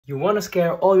You want to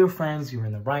scare all your friends, you're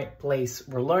in the right place.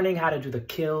 We're learning how to do the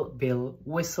Kill Bill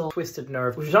whistle twisted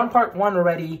nerve. We've done part 1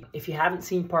 already. If you haven't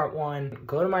seen part 1,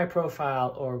 go to my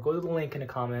profile or go to the link in the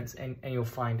comments and you'll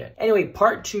find it. Anyway,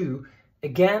 part 2,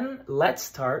 again, let's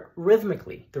start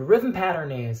rhythmically. The rhythm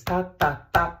pattern is pa pa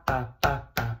pa pa pa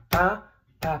pa pa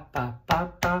pa pa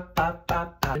pa pa pa pa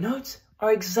pa. The notes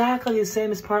are exactly the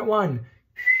same as part 1.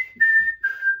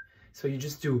 So you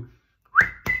just do.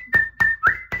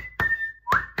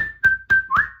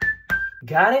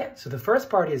 Got it? So the first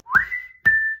part is.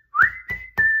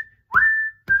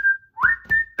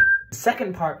 The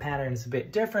second part pattern is a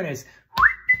bit different. Is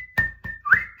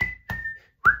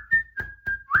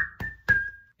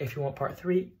if you want part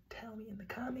 3, tell me in the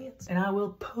comments and I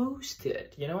will post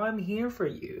it. You know, I'm here for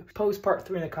you. Post part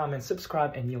 3 in the comments,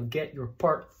 subscribe, and you'll get your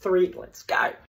part 3. Let's go.